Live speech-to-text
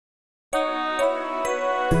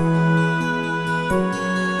Morning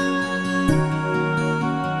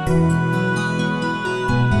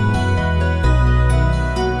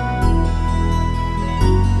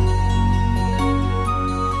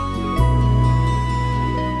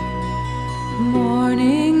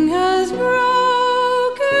has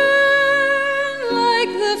broken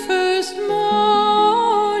like the first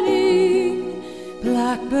morning.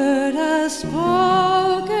 Blackbird has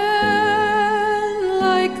spoken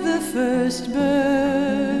like the first bird.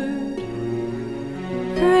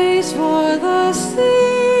 Praise for the singing,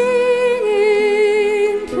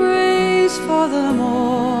 praise for the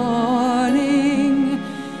morning,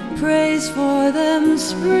 praise for them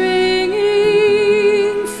springing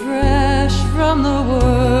fresh from the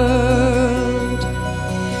world.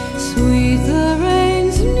 Sweet the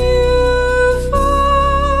rain's new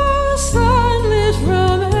fall, sunlit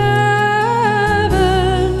from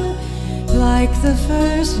heaven, like the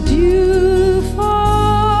first dew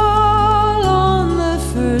fall on the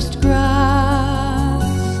first grass.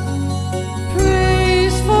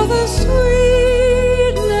 Praise for the sweetness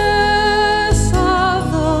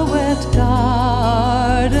of the wet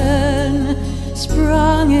garden,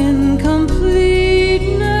 sprung in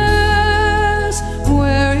completeness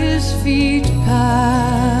where his feet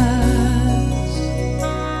pass.